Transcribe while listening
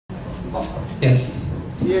Yes.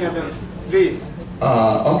 Here, please.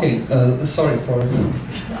 Okay, sorry for...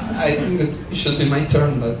 I think it should be my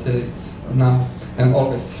turn, but now I'm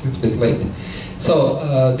always a little bit late.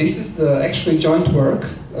 So, this is the actually joint work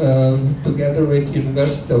together with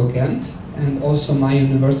University of Ghent and also my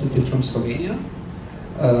university from Slovenia,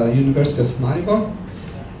 University of Maribor.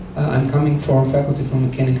 I'm coming from faculty from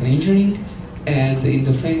mechanical engineering, and in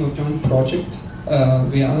the frame of joint project,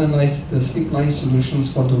 we analyzed the slip-line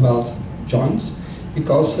solutions for the weld joints,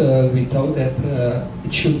 because we thought that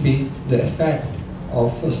it should be the effect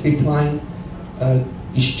of slip lines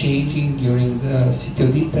is changing during the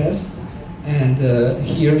CTOD test, and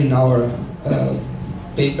here in our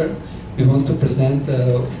paper we want to present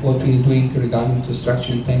what we are doing regarding to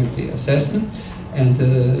structure integrity assessment, and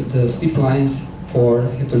the slip lines for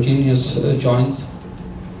heterogeneous joints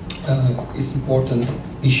is important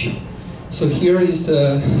issue. So here is,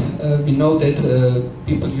 we know that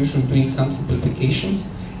people usually doing some simplifications.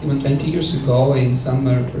 Even 20 years ago, in some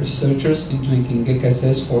researchers doing in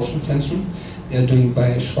GKSS Forschungszentrum, they are doing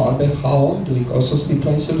by Schwalbe, Hau, doing also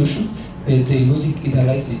slip-line solution, where they're using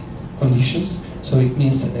idealized conditions. So it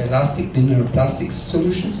means elastic, linear plastic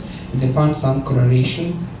solutions, and they found some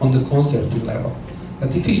correlation on the conservative level.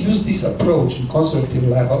 But if we use this approach in conservative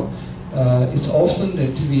level, it's often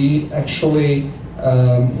that we actually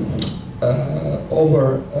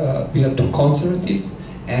we are too conservative,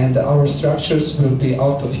 and our structures will be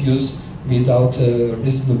out of use without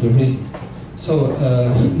reasonable reason. So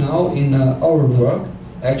now in our work,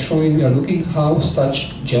 actually we are looking how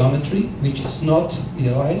such geometry, which is not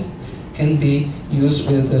idealized, can be used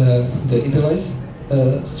with the idealized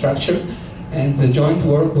structure. And the joint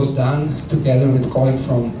work was done together with colleagues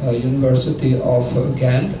from University of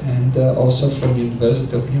Ghent and also from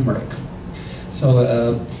University of Limerick.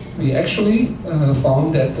 So we actually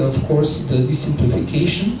found that, of course, the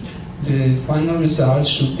simplification, the final result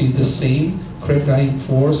should be the same crack-drying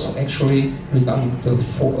force actually regarding the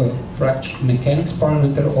fracture mechanics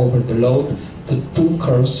parameter over the load. The two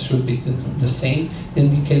curves should be the same. Then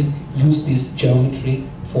we can use this geometry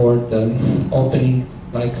for the opening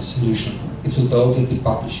like solution. It was already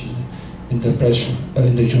published in the press,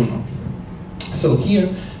 in the journal. So here,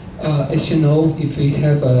 as you know, if we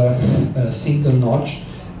have a single notch,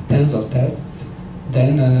 tensile tests,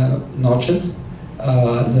 then notched,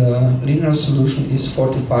 the linear solution is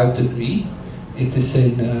 45 degrees. It is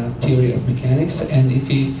in theory of mechanics, and if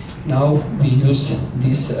we use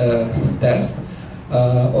this test,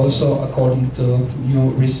 also according to new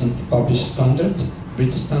recent published standard,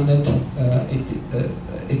 British standard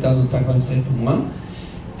 8571,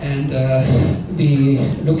 and we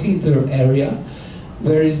looking the area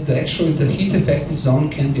where is actually the heat effect zone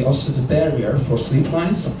can be also the barrier for slip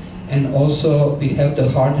lines, and also we have the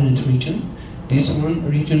hardened region. This one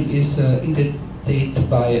region is indicated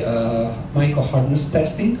by micro hardness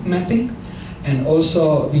testing mapping, and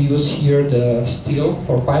also we use here the steel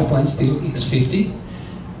for pipeline steel X50.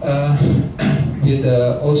 With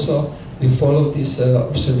also we follow this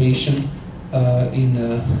observation in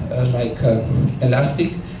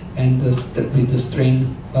elastic and with the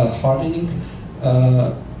strain hardening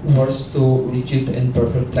worse to rigid and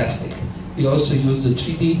perfect plastic. We also use the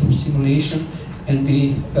 3D simulation, and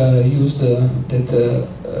we use that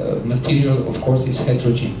material, of course, is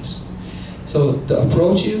heterogeneous. So the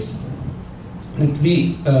approach is that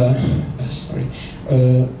we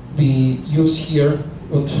use here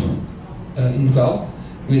what in weld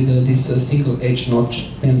with this single edge notch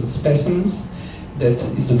pencil specimens that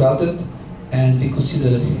is welded, and we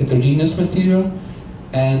consider heterogeneous material,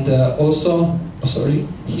 and also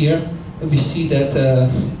here we see that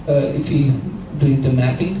if we doing the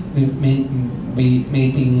mapping, we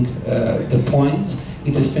making the points.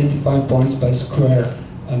 It is 25 points by square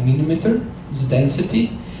millimeter. It's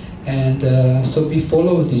density, and so we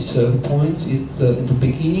follow these points at the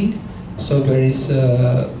beginning. So there is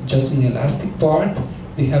just an elastic part.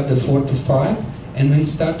 We have the 45, and when it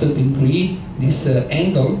start to degree, this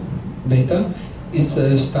angle beta is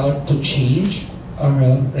start to change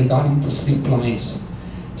regarding the slip lines.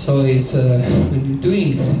 So it's when you're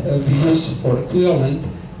doing we use for equivalent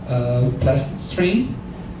plastic strain.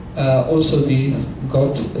 Also we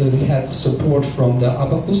had support from the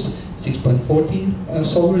Abacus 6.14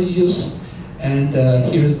 solver use, and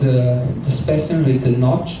here's the specimen with the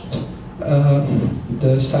notch,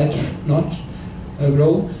 the side notch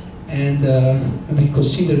row, and we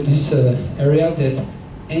consider this area that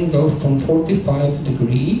angle from 45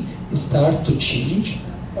 degree start to change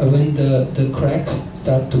when the cracks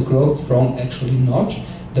start to grow from actually notch.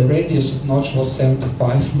 The radius of notch was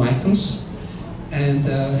 75 microns, and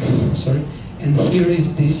And here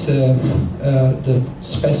is this the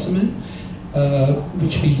specimen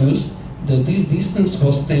which we used. This distance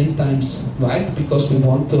was 10 times wide because we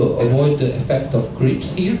want to avoid the effect of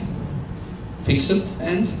grips here, fixed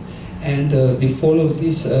end, and we follow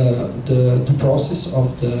this the process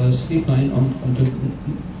of the slip line on the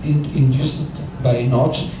induced by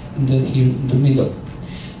notch here in the middle.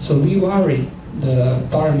 So we vary the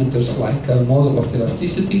parameters like model of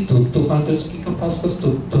elasticity to 200 gigapascals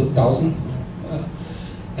to 2000,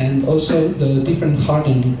 and also the different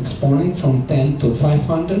hardening exponent from 10 to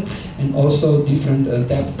 500, and also different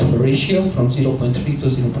depth ratio from 0.3 to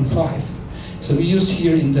 0.5. So we use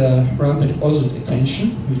here in the rampant Ozil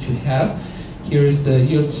equation, which we have. Here is the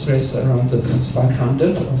yield stress around the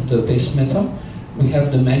 500 of the base metal. We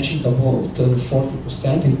have the matching about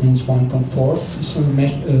 40%, it means 1.4 is a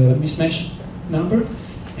mismatch number.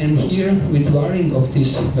 And here, with varying of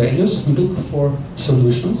these values, we look for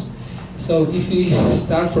solutions. So if we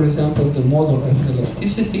start, for example, the model of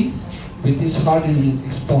elasticity with this hardening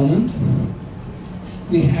exponent,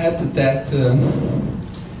 we had that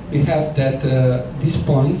these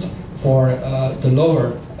points for the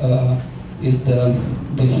lower is the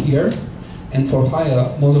here, and for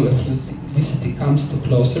higher model of elasticity comes to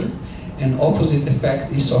closer, and opposite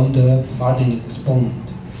effect is on the hardening exponent.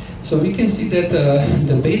 So we can see that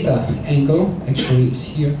the beta angle actually is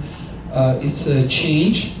here. It's a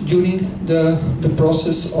change during the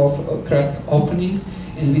process of crack opening,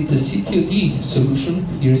 and with the CTOD solution,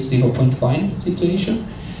 here is 0.5 situation,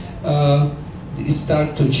 it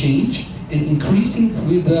start to change and increasing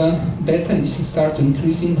with the beta is start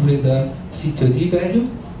increasing with the CTOD value.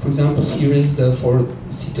 For example, here is for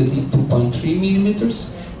CTOD 2.3 millimeters.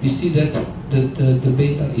 We see that the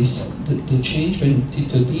beta is the change when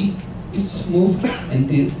CTOD is moved, and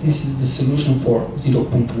this is the solution for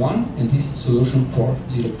 0.1, and this is solution for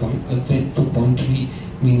 2.3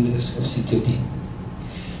 millimeters of CTOD.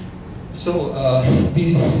 So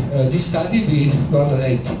this study we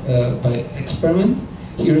validate by experiment.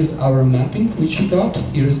 Here is our mapping which we got.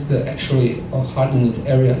 Here is the actually hardened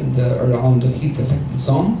area in around the heat affected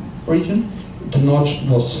zone region. The notch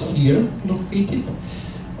was here located.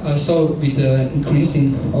 So with the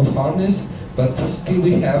increasing of hardness, but still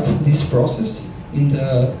we have this process in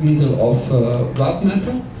the middle of black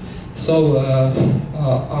matter. So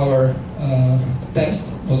our test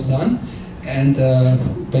was done, and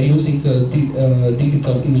by using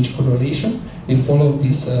digital image correlation, we follow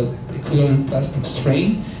this equivalent plastic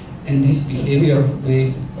strain, and this behavior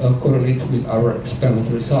we correlate with our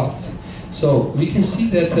experimental results. So we can see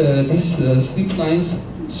that this slip lines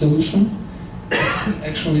solution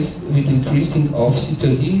actually with increasing of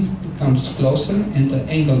CTOD comes closer, and the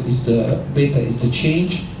angle is the beta is the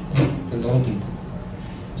change of the loading.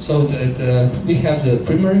 So that we have the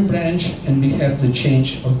primary branch, and we have the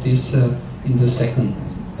change of this in the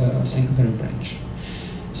secondary branch.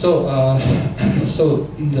 So, so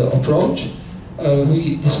in the approach,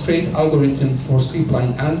 we discrete algorithm for slip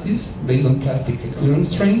line analysis based on plastic equivalent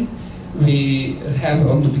strain. We have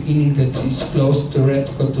on the beginning that is close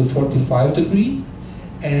theoretical to 45 degrees,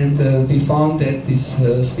 and we found that this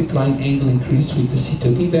slip line angle increased with the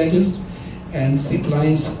CTOD values, and slip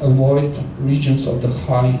lines avoid regions of the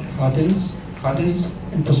high hardness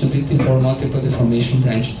and possibility for multiple deformation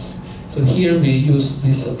branches. So here we use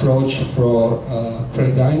this approach for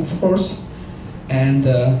crack drying force, and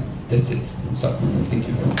that's it. So thank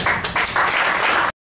you.